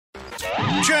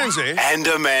Jonesy and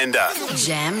Amanda.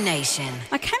 Jam Nation.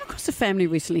 I came across a family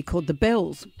recently called the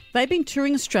Bells. They've been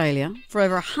touring Australia for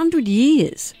over 100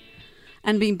 years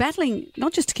and been battling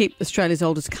not just to keep Australia's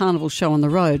oldest carnival show on the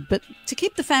road, but to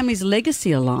keep the family's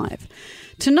legacy alive.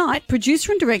 Tonight,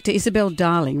 producer and director Isabel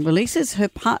Darling releases a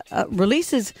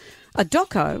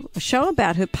show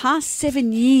about her past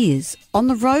 7 years on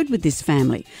the road with this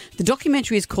family. The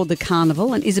documentary is called The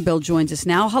Carnival, and Isabel joins us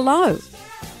now. Hello.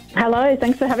 Hello,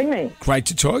 thanks for having me. Great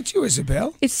to talk to you,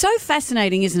 Isabel. It's so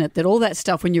fascinating, isn't it, that all that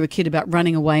stuff when you were a kid about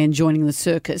running away and joining the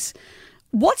circus.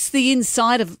 What's the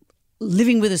inside of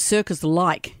living with a circus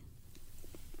like?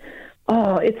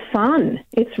 Oh, it's fun.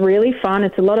 It's really fun.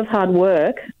 It's a lot of hard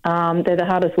work. They're the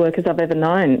hardest workers I've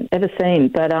ever seen.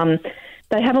 But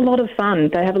they have a lot of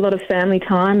fun. They have a lot of family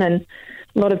time and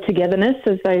a lot of togetherness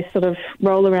as they sort of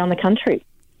roll around the country.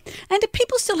 And do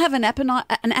people still have an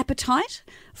appetite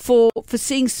for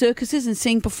seeing circuses and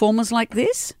seeing performers like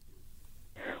this?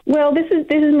 Well, this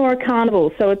is more a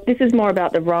carnival, so this is more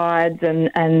about the rides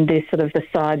and this sort of the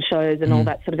side shows and all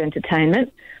that sort of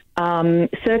entertainment.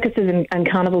 Circuses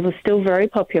and carnivals are still very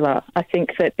popular. I think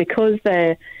that because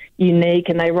they're unique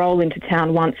and they roll into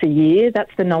town once a year,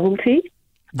 that's the novelty.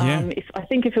 Yeah. I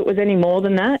think if it was any more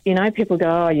than that, people go,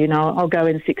 I'll go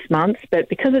in 6 months. But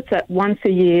because it's that once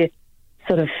a year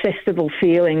sort of festival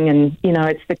feeling and,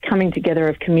 it's the coming together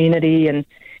of community and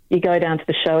you go down to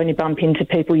the show and you bump into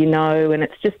people and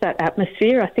it's just that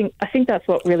atmosphere. I think that's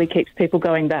what really keeps people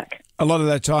going back. A lot of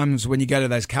the times when you go to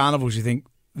those carnivals, you think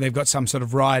they've got some sort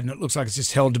of ride and it looks like it's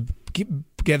just held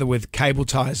together with cable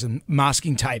ties and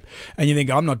masking tape, and you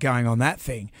think, I'm not going on that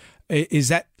thing. Is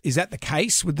that the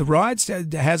case with the rides?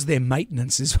 How's their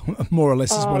maintenance is more or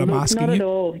less is what I'm asking you? Not at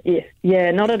all.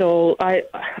 Yeah, not at all.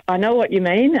 I know what you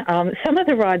mean. Some of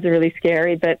the rides are really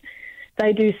scary, but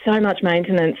they do so much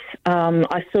maintenance.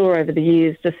 I saw over the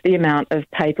years just the amount of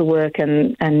paperwork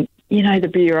and the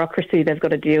bureaucracy they've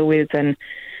got to deal with and,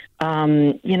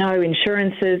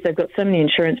 insurances. They've got so many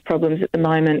insurance problems at the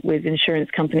moment with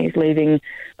insurance companies leaving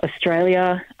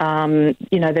Australia.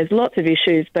 There's lots of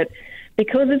issues, but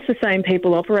because it's the same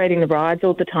people operating the rides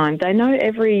all the time, they know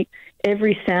every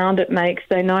sound it makes.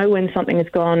 They know when something has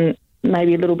gone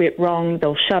maybe a little bit wrong.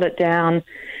 They'll shut it down.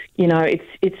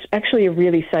 It's actually a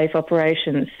really safe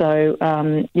operation. So,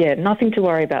 nothing to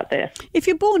worry about there. If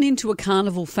you're born into a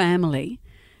carnival family,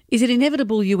 is it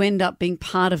inevitable you end up being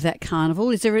part of that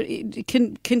carnival?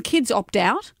 Can kids opt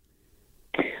out?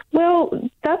 Well,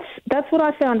 that's what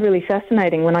I found really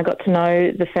fascinating when I got to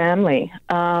know the family.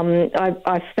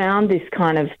 I found this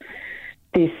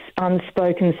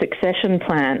unspoken succession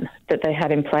plan that they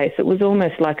had in place. It was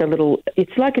almost like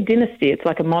it's like a dynasty. It's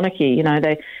like a monarchy.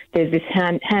 There's this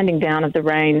handing down of the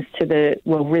reins to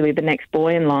the next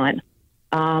boy in line.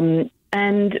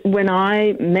 And when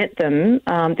I met them,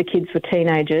 the kids were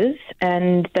teenagers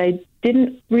and they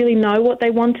didn't really know what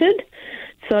they wanted.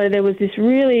 So there was this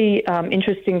really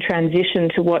interesting transition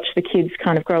to watch the kids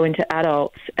kind of grow into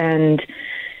adults and,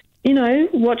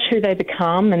 watch who they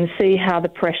become and see how the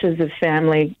pressures of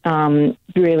family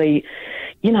really,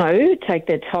 take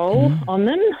their toll on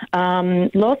them.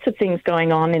 Lots of things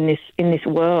going on in this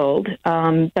world.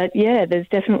 But, yeah, there's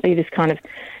definitely this kind of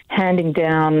handing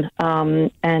down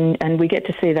and we get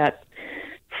to see that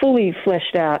fully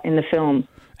fleshed out in the film.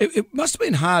 It must have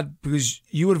been hard because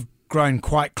you would have grown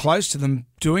quite close to them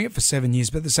doing it for 7 years,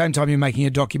 but at the same time you're making a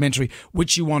documentary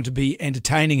which you want to be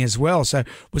entertaining as well. So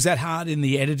was that hard in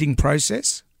the editing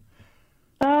process?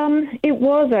 It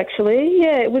was actually,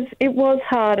 yeah, it was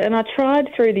hard, and I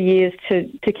tried through the years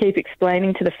to keep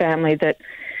explaining to the family that,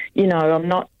 I'm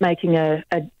not making a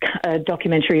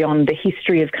documentary on the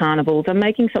history of carnivals. I'm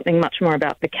making something much more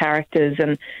about the characters,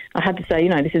 and I had to say,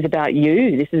 this is about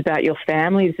you, this is about your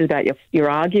family, this is about your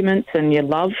arguments and your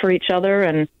love for each other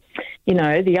and,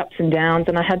 the ups and downs,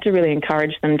 and I had to really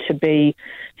encourage them to be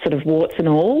sort of warts and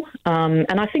all.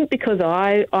 And I think because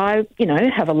I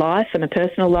have a life and a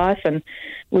personal life and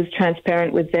was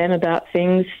transparent with them about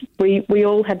things, we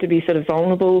all had to be sort of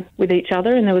vulnerable with each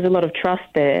other, and there was a lot of trust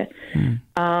there.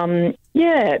 I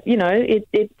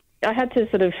had to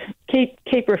sort of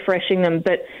keep refreshing them,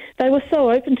 but they were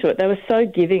so open to it. They were so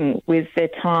giving with their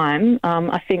time.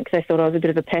 I think they thought I was a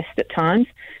bit of a pest at times.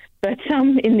 But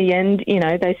in the end,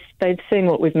 they'd seen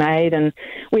what we've made, and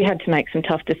we had to make some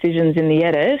tough decisions in the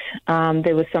edit.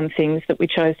 There were some things that we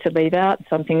chose to leave out,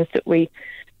 some things that we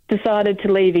decided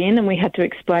to leave in, and we had to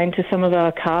explain to some of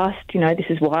our cast, this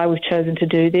is why we've chosen to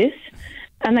do this.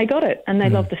 And they got it, and they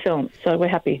loved the film, so we're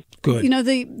happy. Good.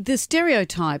 The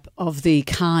stereotype of the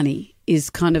Carny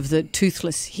is kind of the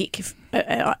toothless hick.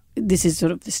 This is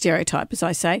sort of the stereotype, as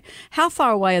I say. How far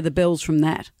away are the Bells from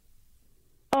that?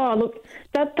 Oh, look,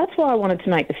 that's why I wanted to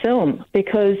make the film,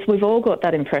 because we've all got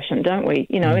that impression, don't we?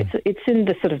 You know, it's in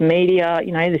the sort of media,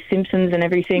 you know, The Simpsons and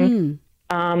everything.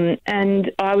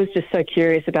 And I was just so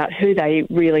curious about who they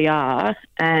really are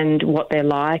and what they're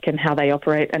like and how they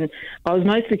operate. And I was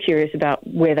mostly curious about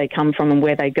where they come from and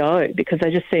where they go, because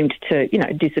they just seemed to, you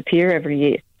know, disappear every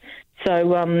year.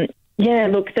 So, yeah,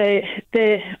 look, I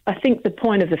think the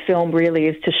point of the film really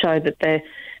is to show that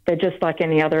they're just like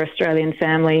any other Australian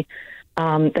family.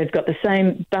 They've got the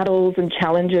same battles and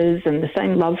challenges and the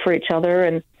same love for each other,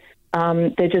 and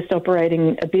they're just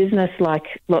operating a business like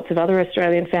lots of other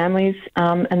Australian families,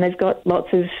 and they've got lots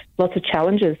of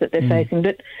challenges that they're facing,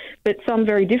 but some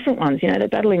very different ones. You know, they're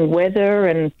battling weather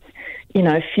and, you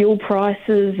know, fuel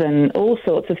prices and all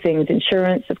sorts of things,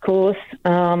 insurance, of course.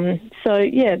 So,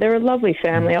 yeah, they're a lovely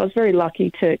family. I was very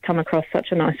lucky to come across such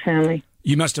a nice family.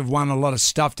 You must have won a lot of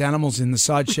stuffed animals in the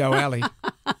sideshow alley.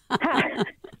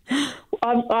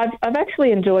 I've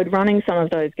actually enjoyed running some of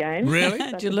those games. Really?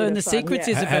 Did you learn the secrets,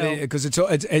 Isabel? Because it's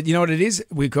you know what it is?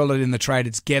 We call it in the trade,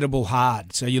 it's gettable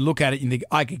hard. So you look at it and you think,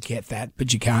 I could get that,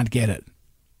 but you can't get it.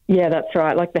 Yeah, that's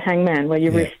right. Like the hangman, where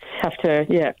your wrists have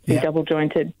to, be double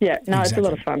jointed. Yeah, no, It's a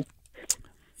lot of fun.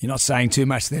 You're not saying too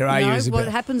much there, are you, Isabel? What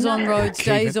happens on road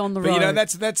stays on the road. But, you know,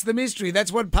 that's the mystery.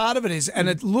 That's what part of it is. And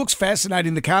it looks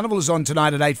fascinating. The carnival is on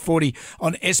tonight at 8:40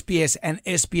 on SBS and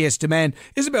SBS Demand.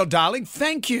 Isabel, darling,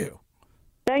 thank you.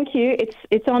 Thank you.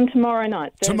 It's on tomorrow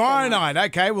night. Tomorrow night.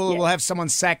 Okay, we'll have someone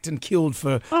sacked and killed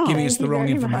for giving us the wrong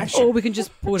information. Or we can just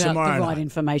put out the right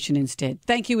information instead.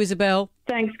 Thank you, Isabel.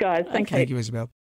 Thanks, guys. Thank you, Isabel.